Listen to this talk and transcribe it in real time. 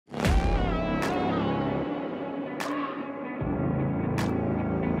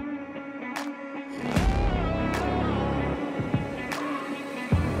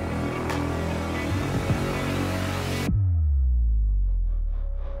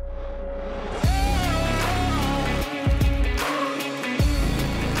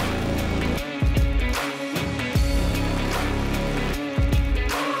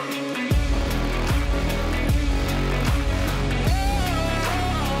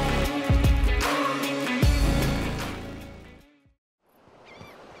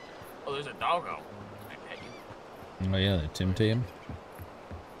I'll go. I pet you. Oh yeah, the Tim Tam.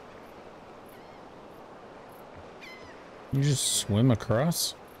 You just swim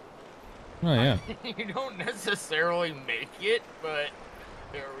across? Oh yeah. You don't necessarily make it, but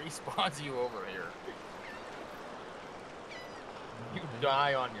it respawns you over here. You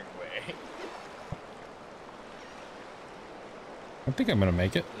die on your way. I think I'm gonna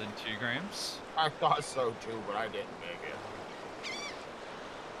make it. Within 2 grams. I thought so too, but I didn't make it.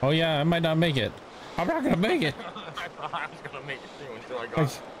 Oh yeah, I might not make it. I'm not gonna make it. I thought I was gonna make it too until I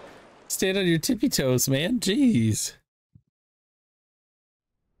got. Stand on your tippy toes, man. Jeez.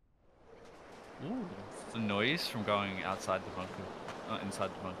 Ooh, the noise from going outside the bunker,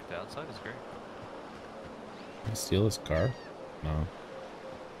 inside the bunker to outside is great. Can I steal this car? No.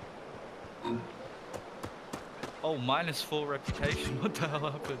 Oh, -4 reputation. What the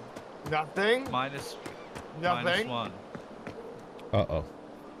hell happened? Nothing. Minus Nothing. -1. Uh-oh.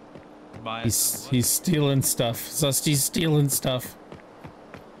 Minus He's stealing stuff. Zusty's stealing stuff.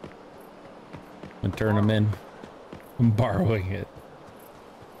 And turn him in. I'm borrowing it.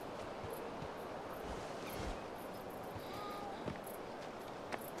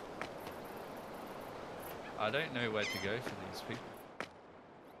 I don't know where to go for these people.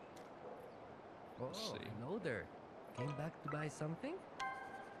 Let's see. Hello there. Came back to buy something?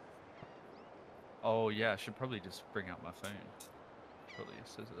 Oh yeah, I should probably just bring out my phone. Probably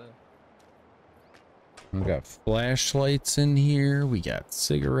says it there. We got flashlights in here. We got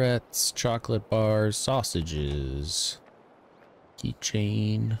cigarettes, chocolate bars, sausages,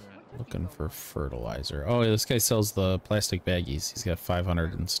 keychain. Looking for fertilizer. Oh, this guy sells the plastic baggies. He's got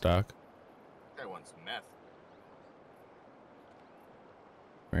 500 in stock. That one's meth.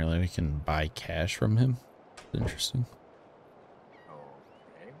 Apparently, we can buy cash from him. Interesting.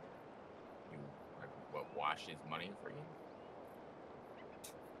 Okay. You what? Wash his money for you?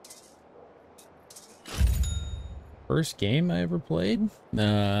 First game I ever played?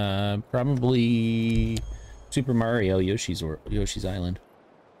 Probably Super Mario Yoshi's Island.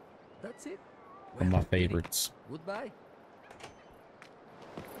 That's it. One of my favorites. Goodbye.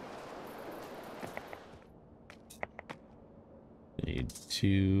 Need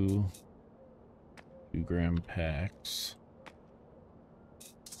 2 2-gram packs.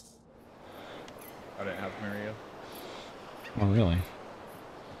 I don't have Mario. Oh, really?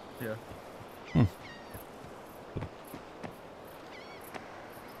 Yeah.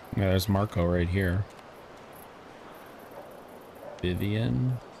 Yeah, there's Marco right here.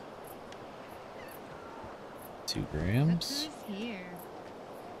 Vivian. 2 grams. Who's here?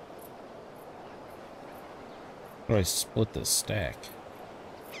 How do I split this stack?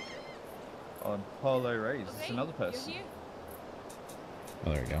 On Polo Rays, it's Okay, another you're person. here.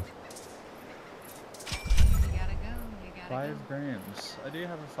 Oh, there we go. You gotta go. You gotta 5 grams. I do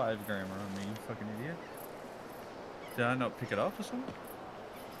have a 5-grammer on me, you fucking idiot. Did I not pick it up or something?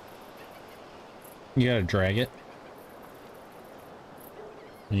 You gotta drag it.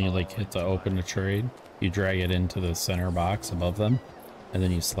 And you like hit to open the trade. You drag it into the center box above them, and then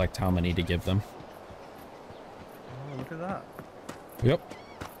you select how many to give them. Oh, look at that. Yep.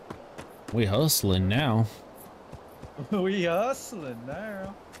 We hustling now. We hustling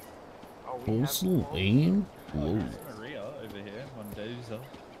now. Oh, we have Hustling. Whoa. There's Maria over here, Mendoza.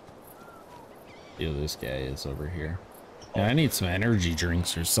 Yeah, this guy is over here. Yeah, I need some energy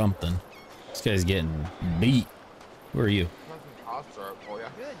drinks or something. This guy's getting beat. Who are you? I'll start for you.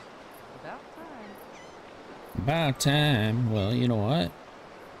 Good. About time. About time. Well, you know what?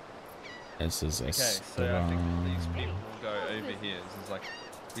 This is a Okay, so I think these people will go over here. This is like,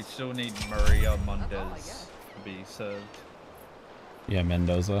 we still need Maria Mendez to be served. Yeah,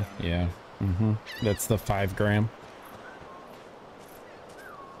 Mendoza. Yeah. That's the 5-gram.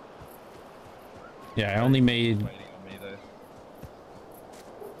 Yeah, I only made. Waiting on me though.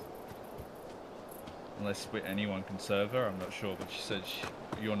 Unless anyone can serve her, I'm not sure. But she said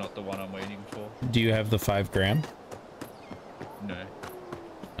you're not the one I'm waiting for. Do you have the 5-gram? No.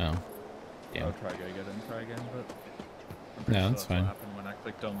 Oh. Yeah. I'll try go get it and try again, but I'm pretty No, sure that's fine. what happened when I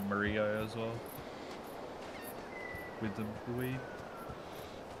clicked on Maria as well. With the weed.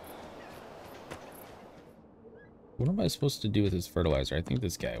 What am I supposed to do with his fertilizer? I think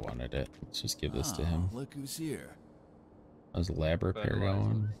this guy wanted it. Let's just give this to him. Look who's here. How's the lab repair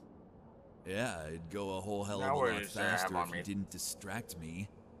going? Yeah, it'd go a whole hell of Now a what lot is there faster on if me? you didn't distract me.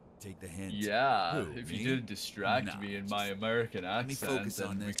 Take the hint. Yeah, Who, if me? you didn't distract Nah, me in my American Let me accent, focus then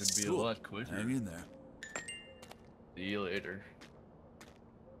on we this. could be Cool. a lot quicker. Hang in there. See you later.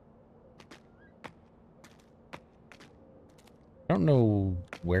 I don't know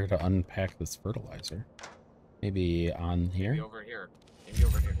where to unpack this fertilizer. Maybe on here? Maybe over here. Maybe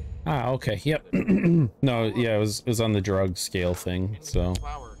over here. Ah, okay. Yep. No, yeah, it was on the drug scale thing. So.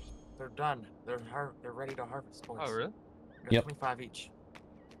 Flowers. They're done. They're ready to harvest. Boys. Oh, really? Got Yep. 25 each.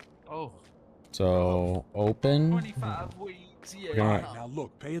 Oh, So open. 25 weeks, yeah. Gonna- Alright, now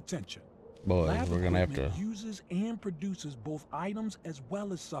look, pay attention. Boys, Lab we're gonna have to. equipment uses and produces both items as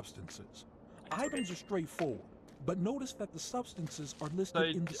well as substances. Items are straightforward, but notice that the substances are listed So,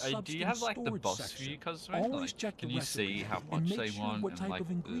 in the substance do you have like the storage boss section. view customer? Always Like, check can the you recipe see how and much make they sure want what and type like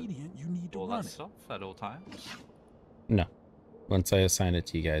of ingredient you need to all run that it. stuff at all times? No. Once I assign it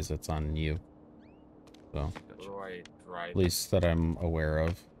to you guys, it's on you. So, What Gotcha. do I try? at least that I'm aware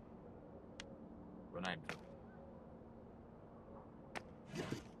of. When I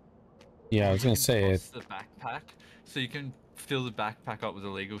Yeah, I was gonna say it. The backpack, so you can fill the backpack up with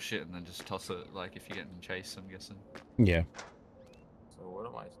illegal shit and then just toss it. Like if you're getting chased, I'm guessing. Yeah. So what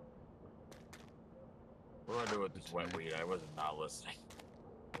am I? What do I do with this wet weed? I was not listening.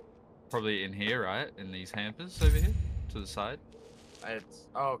 Probably in here, right? In these hampers over here, to the side. It's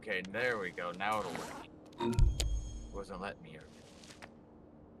okay. There we go. Now it'll work. Wasn't letting me.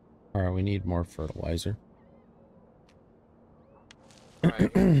 All right, we need more fertilizer. Right.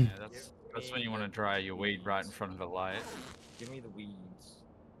 Yeah, that's Give when me you want to the dry your weed right in weeds. front of a light. Give me the weeds.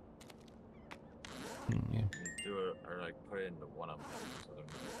 Yeah. Just do it, or like put it into one of them. So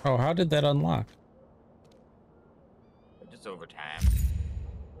they're Oh, how did that unlock? just over time.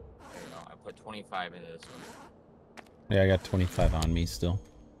 There you go. I put 25 into this one. Yeah, I got 25 on me still.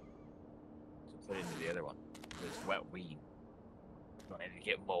 So put it into the other one. This wet weed. Don't need to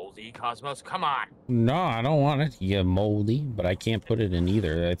get moldy, Cosmos. Come on. No, I don't want it to get moldy, but I can't put it in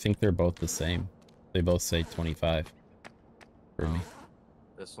either. I think they're both the same. They both say 25 for me.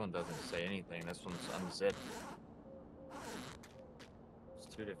 This one doesn't say anything. This one's unzipped.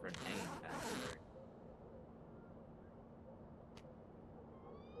 It's two different names, actually.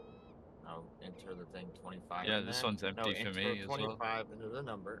 I'll enter the thing 25. Yeah, in this there. one's empty No, for enter me as well. 25 into the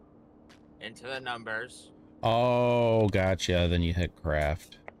number. Into the numbers. Oh, gotcha. Then you hit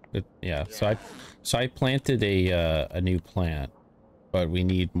craft. Yeah. So I planted a new plant, but we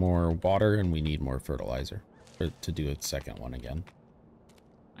need more water and we need more fertilizer to do a second one again.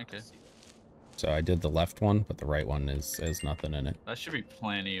 Okay, So I did the left one, but the right one has nothing in it. that should be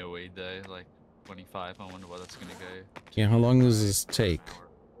plenty of weed though. Like 25. I wonder what that's gonna go. Yeah, how long does this take?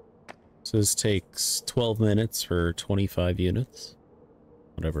 So this takes 12 minutes for 25 units.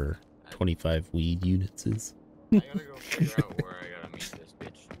 Whatever 25 weed units is. I gotta go figure out where I gotta meet this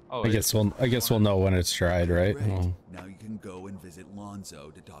bitch. Oh, I guess we'll know when it's tried, right? Great. Well, Now you can go and visit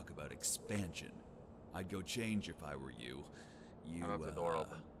Lonzo to talk about expansion. I'd go change if I were you. You I'll have the door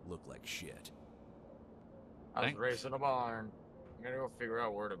open. look like shit. I was Thanks. racing a barn. I'm gonna go figure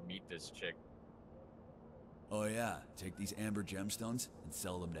out where to meet this chick. Oh yeah, take these amber gemstones and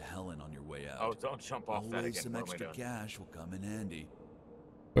sell them to Helen on your way out. Oh, don't jump off that Always again. some What am I extra doing? cash will come in handy.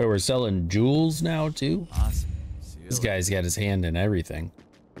 wait, we're selling jewels now too? Awesome. See you This later. guy's got his hand in everything.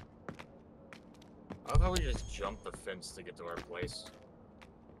 I thought we just jumped the fence to get to our place.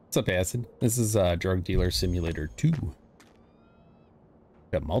 What's up, Acid? This is Drug Dealer Simulator 2.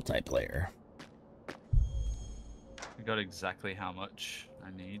 Got multiplayer. I got exactly how much I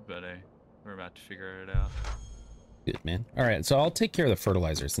need, but we're about to figure it out. Good, man. All right, so I'll take care of the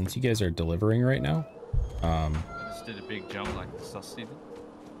fertilizer since you guys are delivering right now. I just did a big jump like the Sussy did.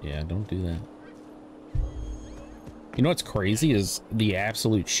 Yeah, don't do that. You know what's crazy is the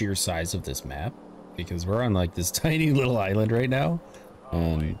absolute sheer size of this map, because we're on like this tiny little island right now,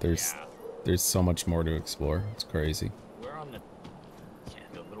 and there's so much more to explore. It's crazy. We're on the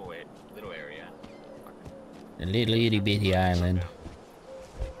little area. A little itty bitty island.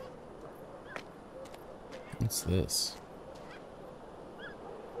 What's this?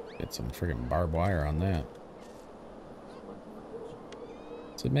 Get some friggin' barbed wire on that.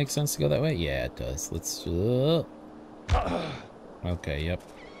 Does it make sense to go that way? Yeah, it does. Let's. Okay, yep.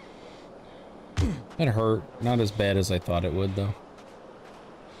 That hurt. Not as bad as I thought it would, though.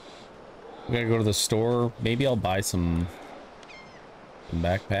 We gotta go to the store. Maybe I'll buy some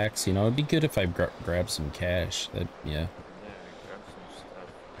backpacks. You know, it'd be good if I grab some cash. That, yeah. Yeah, grab some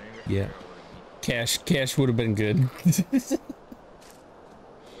stuff. I need to Yeah. figure out where to meet. Cash would have been good.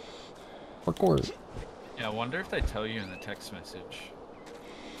 Record. Yeah, I wonder if they tell you in the text message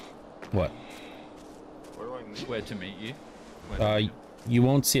What? Where do I meet? where to meet you. Where to meet you. You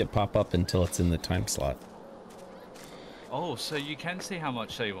won't see it pop up until it's in the time slot. Oh, so you can see how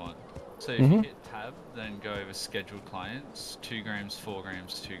much they want. So if Mm-hmm. you hit tab, then go over scheduled clients, 2 grams, 4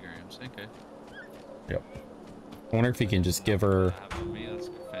 grams, 2 grams. Okay. Yep. I wonder if you can just give her. That happened to me. That's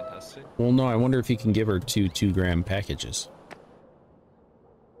fantastic. Well, no, I wonder if you can give her 2 2-gram packages.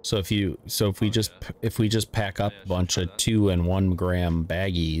 So if we just pack up a bunch of 2 and 1 gram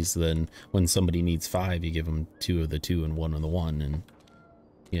baggies, then when somebody needs 5, you give them 2 of the 2 and 1 of the 1, and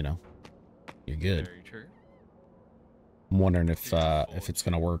you know, you're good. Very true. I'm wondering if it's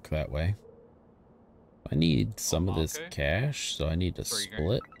gonna work that way. I need some of this cash, so I need to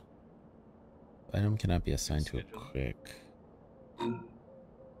split. Item cannot be assigned to a quick.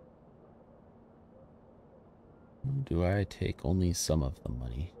 Do I take only some of the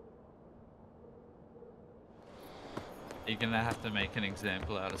money? You're gonna have to make an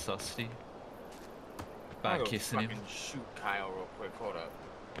example out of Susty. By kissing him. Shoot Kyle real quick. Hold up.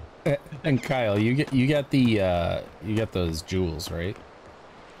 And Kyle, you got those jewels, right?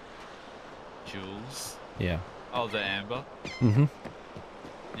 Jewels? Yeah. Oh, the amber? Mm-hmm.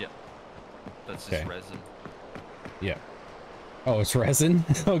 Yeah. That's just resin. Yeah. Oh, it's resin?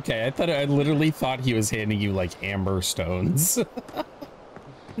 Okay, I literally thought he was handing you like amber stones.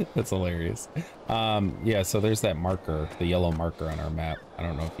 That's hilarious. Yeah, so there's that marker, the yellow marker on our map. I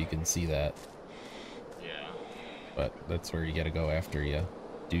don't know if you can see that. Yeah. But that's where you gotta go after you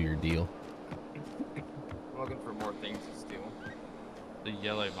do your deal. I'm looking for more things to steal. The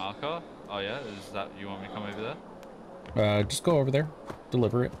yellow marker? Oh yeah, is that, you want me to come over there? Just go over there,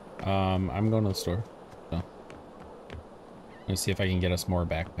 deliver it. I'm going to the store. So. Let's see if I can get us more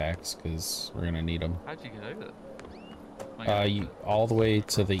backpacks, because we're gonna need them. How'd you get over there? All the way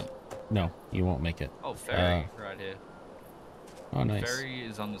to the... No, you won't make it. Oh, ferry, right here. Oh, nice. Ferry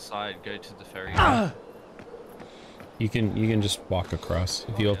is on the side. Go to the ferry. You can just walk across.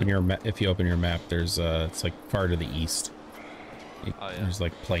 If you open your map, there's it's like far to the east. There's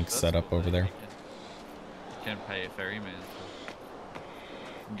like planks set up over there. You can pay a ferryman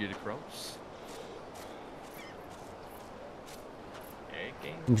to get across.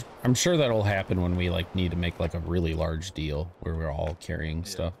 I'm sure that'll happen when we like need to make like a really large deal where we're all carrying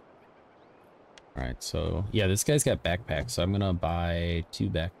stuff. All right, so yeah, this guy's got backpacks, so I'm gonna buy 2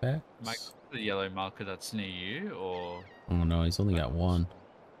 backpacks. Mike, the yellow marker that's near you, or? Oh no, he's only got 1.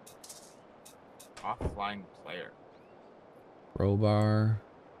 Offline player. Crowbar.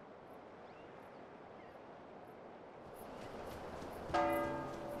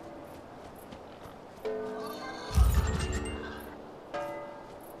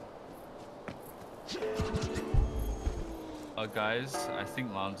 Guys, I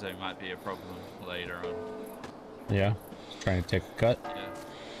think Lonzo might be a problem later on. Yeah, trying to take a cut. Yeah.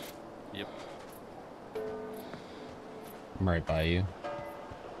 Yep. I'm right by you,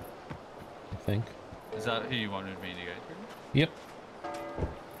 I think. Is that who you wanted me to go through? Yep.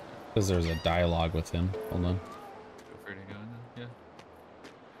 Because there's a dialogue with him. Hold on. Feel free to go in there. Yeah.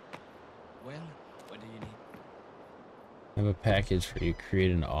 Well, what do you need? I have a package for you.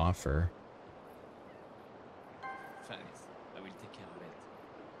 Create an offer. Thanks. I will take care of it.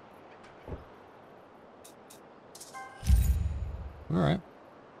 All right.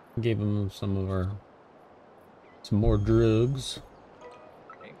 Gave him some more drugs.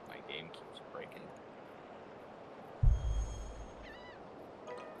 I think my game keeps breaking.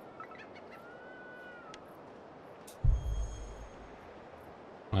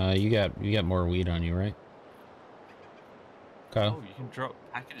 You got more weed on you, right? Kyle? Oh, you can drop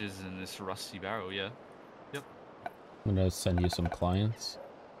packages in this rusty barrel, yeah. Yep. I'm gonna send you some clients.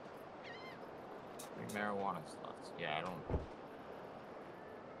 Marijuana slots. Yeah, I don't.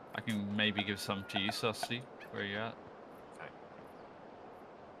 I can maybe give some to you, Susty. Where you at?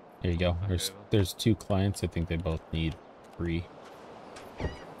 There you go. There's 2 clients. I think they both need 3. I'm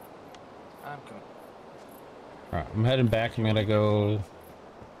coming. All right, I'm heading back. I'm gonna go.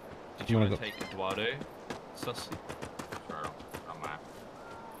 Did you want to take Eduardo, Susty? Sure. I'm at.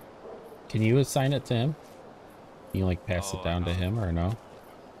 Can you assign it to him? Can you like pass it down to him or no?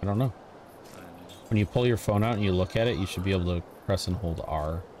 I don't know. When you pull your phone out and you look at it, you should be able to press and hold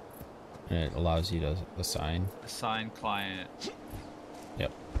R, and it allows you to assign. Assign client.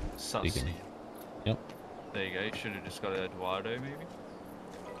 Yep. Susty. Yep. There you go. You should have just got Eduardo, maybe.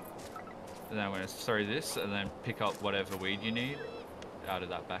 And then I'm going to throw this, and then pick up whatever weed you need out of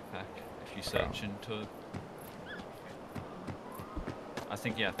that backpack. If you search into it. I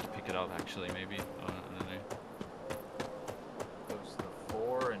think you have to pick it up, actually, maybe. I don't know. Goes to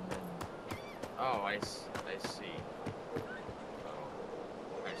 4 and then. Oh, I see.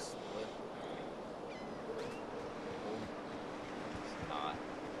 Oh, I split. It's not.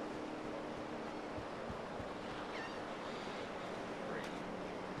 Great.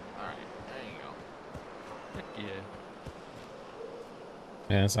 Alright, there you go. Heck yeah.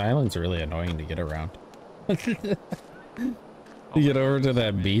 Yeah, this island's really annoying to get around. You get over to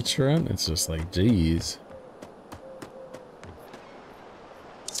that beach run, it's just like, geez.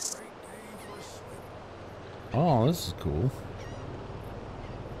 this is cool.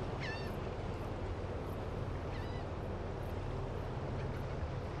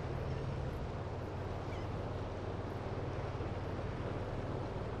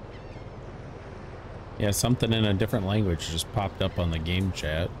 Yeah, something in a different language just popped up on the game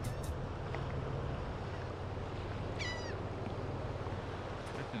chat. I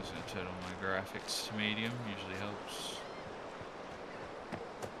can just turn on my graphics to medium, usually helps.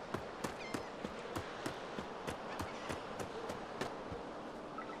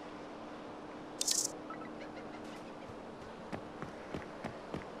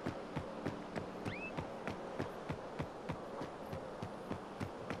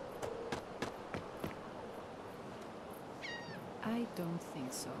 I don't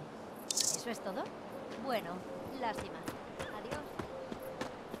think so. ¿Eso es todo? Bueno, lástima. Adiós.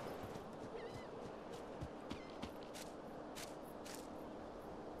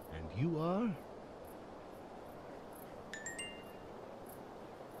 And you are?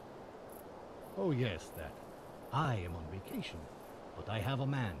 Oh yes, that. I am on vacation, but I have a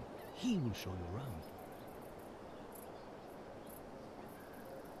man. He will show you around.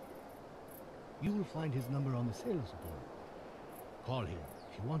 You will find his number on the sales board. Call him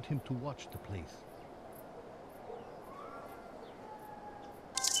if you want him to watch the place.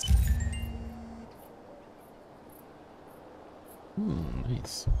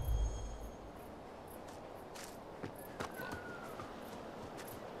 Nice.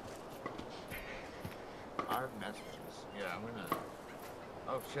 Our messages. Yeah, I'm gonna.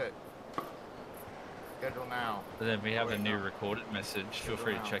 Oh shit. Schedule now. But then we have Wait, a new no. recorded message. Feel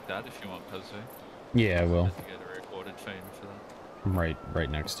free to Wow. check that if you want, Kozu. Yeah, I will. To get a recorded phone for that. I'm right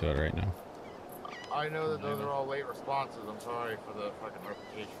next to it right now. I know that those are all late responses. I'm sorry for the fucking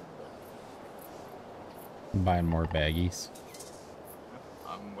reputation, I'm buying more baggies. but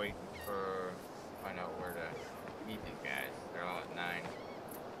I'm waiting for find out where to meet these guys. They're all at 9.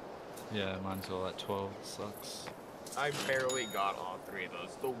 Yeah, mine's all at 12. Sucks. I barely got all 3 of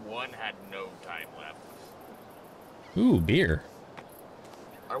those. The one had no time left. Ooh, beer.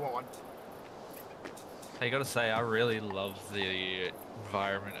 I want one. I gotta say, I really love the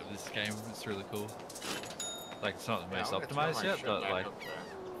environment of this game. It's really cool. Like, it's not the most I'm gonna turn my optimized yet, shit but back like, up there.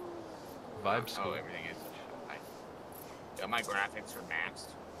 vibes Oh, cool. everything is. Yeah, my graphics are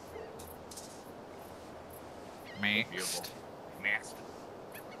maxed. Beautiful. Mixed. Maxed.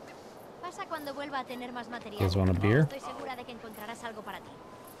 Pasa cuando vuelva a tener más material. You guys want a beer? Estoy segura de que encontrarás algo para ti.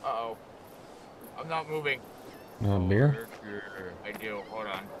 Uh-oh. I'm not moving. Beer? I do. Hold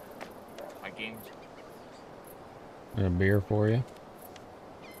on. My game's... A beer for you.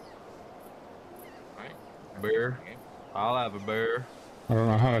 Right? Beer. I'll have a beer. I don't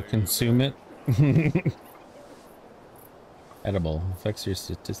know how to consume it. Edible. Affects your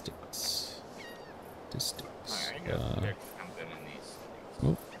statistics. Statistics. Alright, I gotta fix something in these things.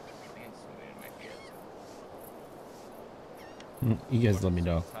 Oop. I think something in my PS. You guys let me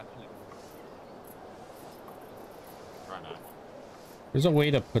know. Try not. There's a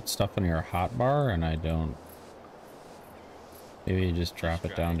way to put stuff in your hotbar, and I don't. Maybe you just drop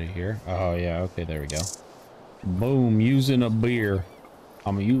it down to here. Oh yeah, okay, there we go. Boom, using a beer.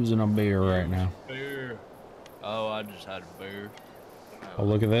 I'm using a beer right now. Beer. Oh, I just had a beer. Oh,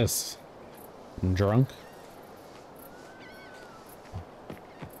 look at this. I'm drunk.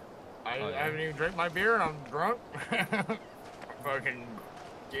 I Oh, yeah. haven't even drank my beer and I'm drunk. Fucking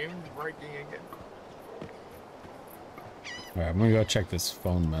game's breaking again. Alright, I'm gonna go check this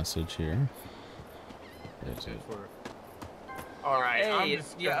phone message here. There's it. Alright, Hey, I'm it's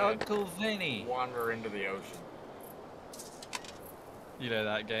just your gonna Uncle Vinny. wander into the ocean. You know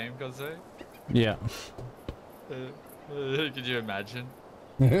that game, Kozu? Yeah. Could you imagine?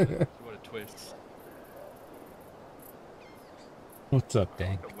 What a twist. What's up,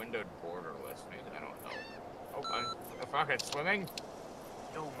 Dan? The windowed border list, maybe, I don't know. Oh, I'm fucking swimming?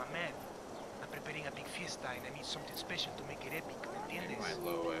 Yo, my man. I'm preparing a big fiesta and I need something special to make it epic, ¿me Maybe entiendes? my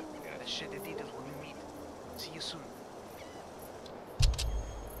low it. Let's share the details when we meet. See you soon.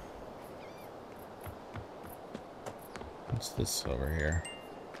 What's this over here?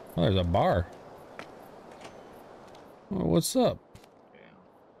 Oh, there's a bar. Oh, what's up?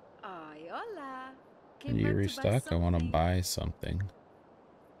 Ay, hola. Can you restock? I want to buy something.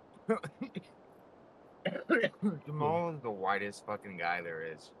 Jamal is the whitest fucking guy there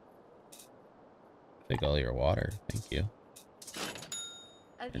is. Take all your water. Thank you.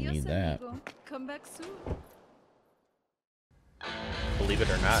 Adios, need that. amigo. Come back soon. Believe it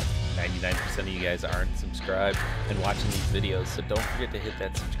or not, 99% of you guys aren't subscribed and watching these videos, so don't forget to hit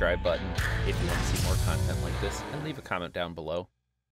that subscribe button if you want to see more content like this, and leave a comment down below.